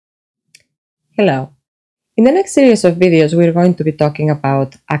Hello. In the next series of videos, we're going to be talking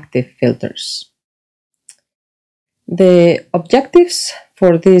about active filters. The objectives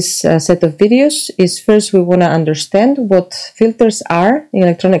for this set of videos is first we want to understand what filters are in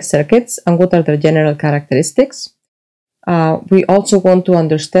electronic circuits and what are their general characteristics. We also want to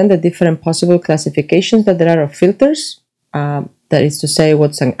understand the different possible classifications that there are of filters. That is to say,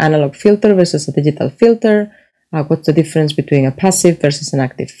 what's an analog filter versus a digital filter, what's the difference between a passive versus an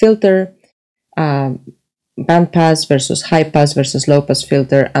active filter, bandpass versus high pass versus low pass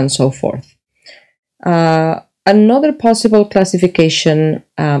filter, and so forth. Another possible classification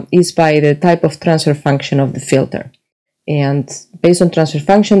is by the type of transfer function of the filter. And based on transfer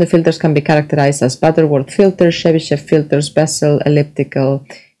function, the filters can be characterized as Butterworth filters, Chebyshev filters, Bessel, elliptical,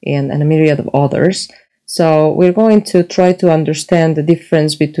 and a myriad of others. So we're going to try to understand the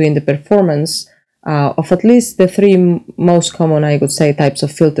difference between the performance of at least the three most common, I would say, types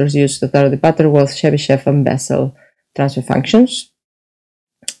of filters used, that are the Butterworth, Chebyshev, and Bessel transfer functions.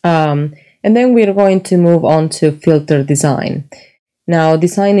 And then we're going to move on to filter design. Now,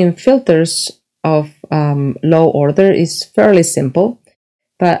 designing filters of low order is fairly simple,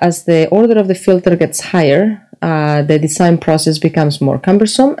 but as the order of the filter gets higher, the design process becomes more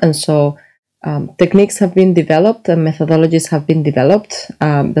cumbersome, and so techniques have been developed and methodologies have been developed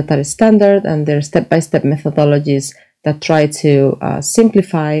that are standard, and they're step-by-step methodologies that try to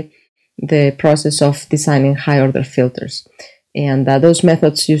simplify the process of designing high-order filters. And those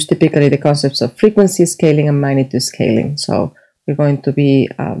methods use typically the concepts of frequency scaling and magnitude scaling. So we're going to be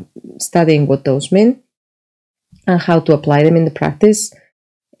studying what those mean and how to apply them in the practice.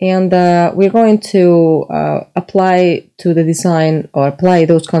 And we're going to apply to the design, or apply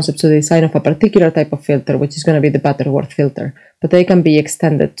those concepts to the design of a particular type of filter, which is going to be the Butterworth filter. But they can be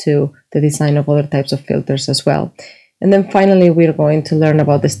extended to the design of other types of filters as well. And then finally, we're going to learn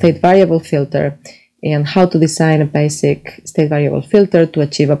about the state variable filter and how to design a basic state variable filter to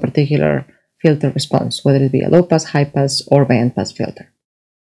achieve a particular filter response, whether it be a low pass, high pass, or band pass filter.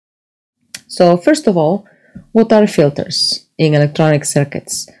 So first of all, what are filters in electronic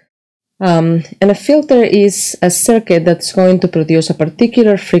circuits? And a filter is a circuit that's going to produce a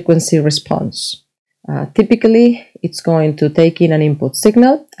particular frequency response. Typically, it's going to take in an input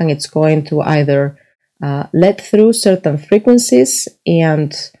signal, and it's going to either let through certain frequencies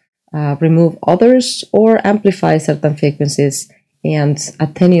and remove others, or amplify certain frequencies and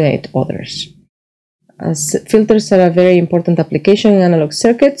attenuate others. Filters are a very important application in analog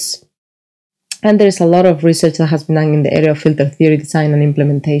circuits, and there's a lot of research that has been done in the area of filter theory, design, and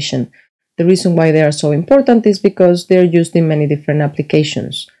implementation. The reason why they are so important is because they're used in many different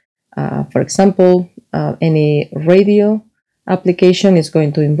applications. For example, any radio application is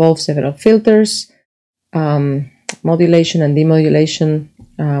going to involve several filters, modulation and demodulation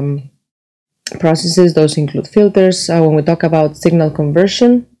processes. Those include filters. When we talk about signal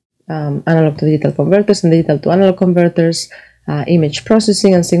conversion, analog to digital converters and digital to analog converters, image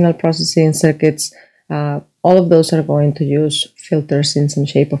processing and signal processing circuits, all of those are going to use filters in some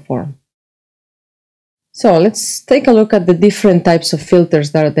shape or form. So let's take a look at the different types of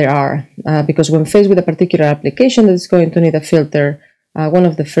filters that there are, because when faced with a particular application that is going to need a filter, one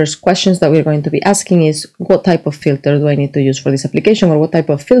of the first questions that we're going to be asking is, what type of filter do I need to use for this application, or what type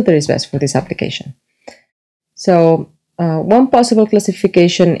of filter is best for this application? So one possible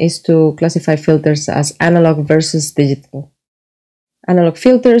classification is to classify filters as analog versus digital. Analog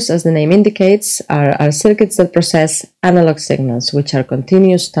filters, as the name indicates, are circuits that process analog signals, which are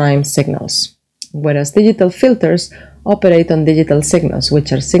continuous time signals, whereas digital filters operate on digital signals,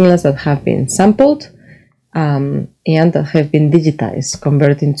 which are signals that have been sampled and that have been digitized,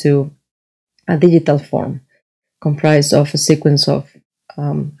 converted into a digital form comprised of a sequence of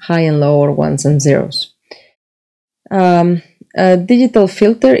high and low, or ones and zeros. A digital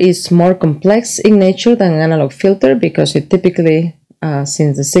filter is more complex in nature than an analog filter, because it typically,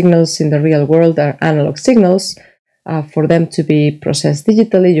 since the signals in the real world are analog signals, for them to be processed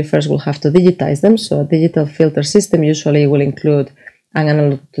digitally, you first will have to digitize them. So a digital filter system usually will include an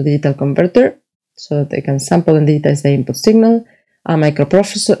analog to digital converter, so that they can sample and digitize the input signal, a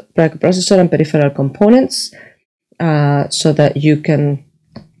microprocessor and peripheral components, so that you can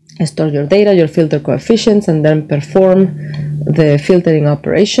store your data, your filter coefficients, and then perform the filtering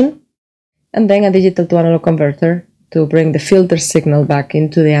operation, and then a digital to analog converter to bring the filter signal back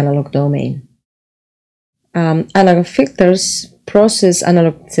into the analog domain. Analog filters process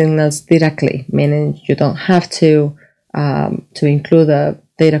analog signals directly, meaning you don't have to include a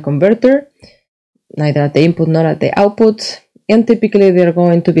data converter, neither at the input nor at the output, and typically they're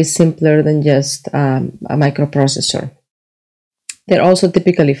going to be simpler than just a microprocessor. They're also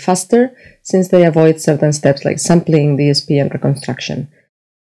typically faster since they avoid certain steps like sampling, DSP, and reconstruction.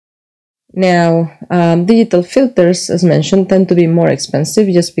 Now, digital filters, as mentioned, tend to be more expensive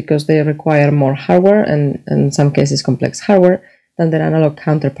just because they require more hardware and in some cases complex hardware than their analog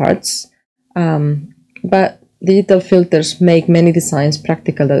counterparts. But digital filters make many designs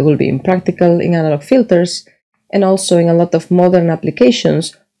practical that will be impractical in analog filters, and also in a lot of modern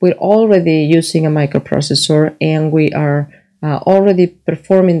applications, we're already using a microprocessor and we are already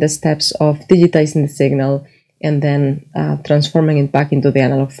performing the steps of digitizing the signal and then transforming it back into the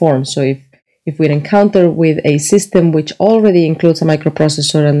analog form. So if we encounter with a system which already includes a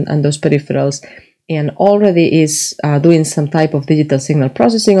microprocessor and those peripherals and already is doing some type of digital signal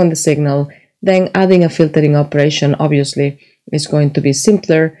processing on the signal, then adding a filtering operation obviously is going to be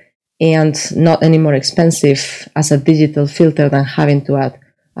simpler and not any more expensive as a digital filter than having to add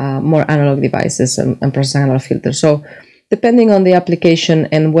more analog devices and process analog filters. So depending on the application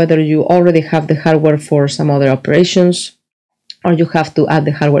and whether you already have the hardware for some other operations or you have to add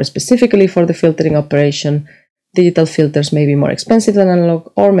the hardware specifically for the filtering operation, digital filters may be more expensive than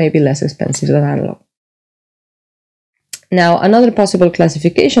analog or maybe less expensive than analog. Now, another possible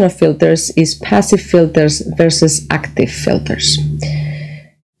classification of filters is passive filters versus active filters.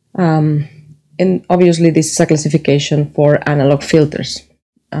 And obviously this is a classification for analog filters.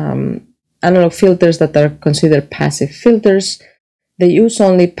 Analog filters that are considered passive filters, they use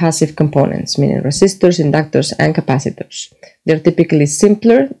only passive components, meaning resistors, inductors, and capacitors. They're typically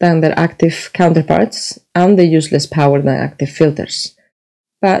simpler than their active counterparts, and they use less power than active filters.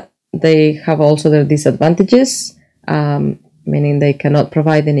 But they have also their disadvantages, meaning they cannot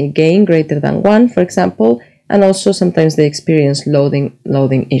provide any gain greater than 1, for example, and also sometimes they experience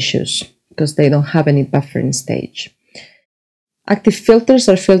loading issues because they don't have any buffering stage. Active filters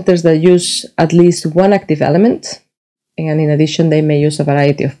are filters that use at least one active element, and in addition they may use a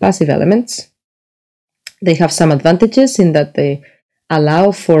variety of passive elements. They have some advantages in that they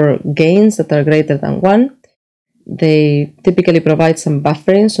allow for gains that are greater than 1. They typically provide some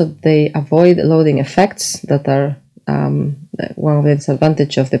buffering so they avoid loading effects that are one of the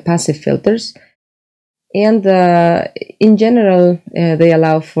disadvantages of the passive filters. And in general, they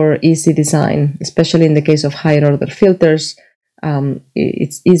allow for easy design, especially in the case of higher order filters.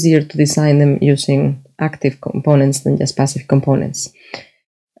 It's easier to design them using active components than just passive components.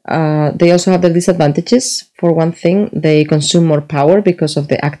 They also have their disadvantages. For one thing, they consume more power because of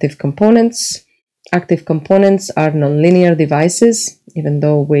the active components. Active components are nonlinear devices, even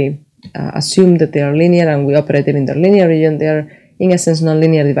though we assume that they are linear and we operate them in their linear region. They are, in essence,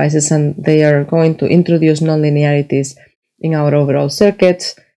 nonlinear devices, and they are going to introduce nonlinearities in our overall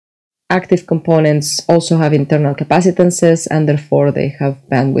circuit. Active components also have internal capacitances, and therefore they have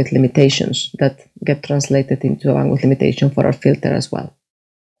bandwidth limitations that get translated into a bandwidth limitation for our filter as well.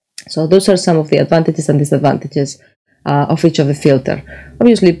 So those are some of the advantages and disadvantages of each of the filter.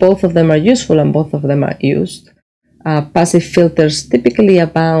 Obviously, both of them are useful and both of them are used. Passive filters typically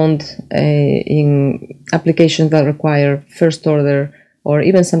abound in applications that require first order or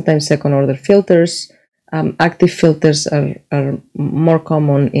even sometimes second order filters. Active filters are more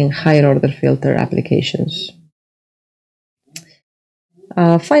common in higher order filter applications.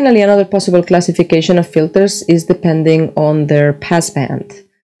 Finally, another possible classification of filters is depending on their passband,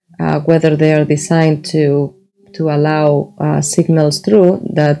 whether they are designed to allow signals through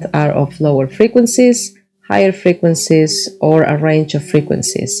that are of lower frequencies, higher frequencies, or a range of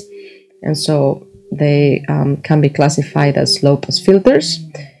frequencies. And so they can be classified as low-pass filters,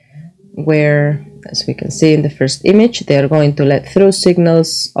 where, as we can see in the first image, they are going to let through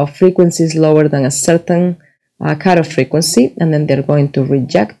signals of frequencies lower than a certain cutoff frequency, and then they're going to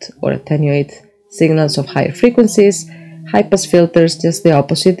reject or attenuate signals of higher frequencies. High-pass filters, just the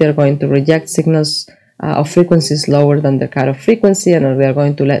opposite. They're going to reject signals of frequencies lower than the cutoff frequency, and they're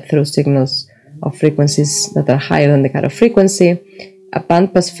going to let through signals of frequencies that are higher than the cutoff frequency. A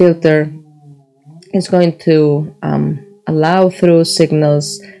bandpass filter is going to allow through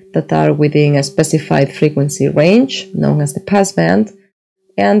signals that are within a specified frequency range, known as the passband,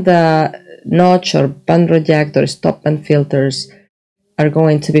 and notch or band reject or stop band filters are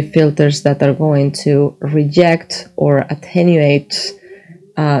going to be filters that are going to reject or attenuate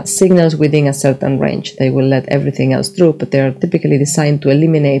signals within a certain range. They will let everything else through, but they are typically designed to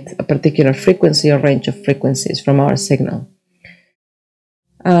eliminate a particular frequency or range of frequencies from our signal.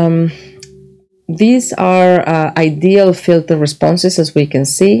 These are ideal filter responses, as we can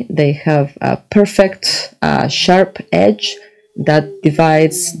see. They have a perfect sharp edge that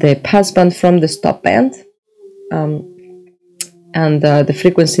divides the passband from the stop band. and the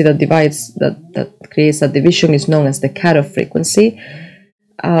frequency that divides, that creates that division, is known as the cutoff frequency.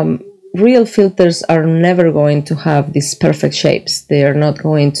 Real filters are never going to have these perfect shapes. They are not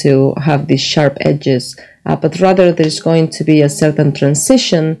going to have these sharp edges, but rather there's going to be a certain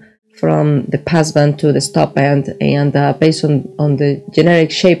transition from the passband to the stopband, and based on the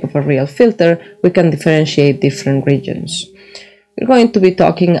generic shape of a real filter, we can differentiate different regions. We're going to be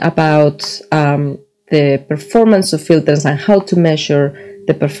talking about the performance of filters and how to measure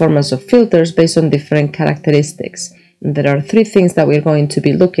the performance of filters based on different characteristics. There are three things that we're going to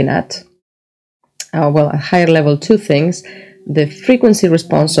be looking at. At higher level, two things: the frequency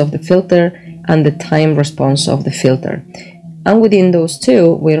response of the filter and the time response of the filter. And within those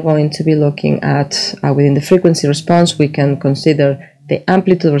two, we're going to be looking at, within the frequency response, we can consider the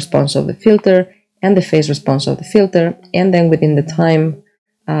amplitude response of the filter and the phase response of the filter. And then within the time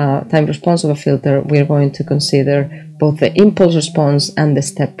response of a filter, we're going to consider both the impulse response and the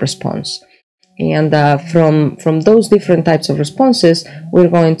step response. And from those different types of responses, we're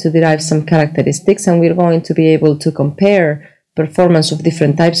going to derive some characteristics, and we're going to be able to compare performance of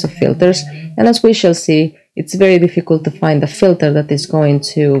different types of filters. And as we shall see, it's very difficult to find a filter that is going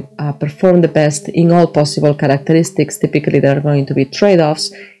to perform the best in all possible characteristics. Typically, there are going to be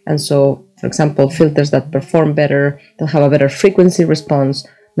trade-offs. And so, for example, filters that perform better, that have a better frequency response,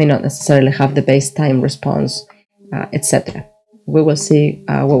 may not necessarily have the base time response, etc. We will see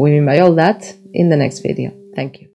what we mean by all that in the next video. Thank you.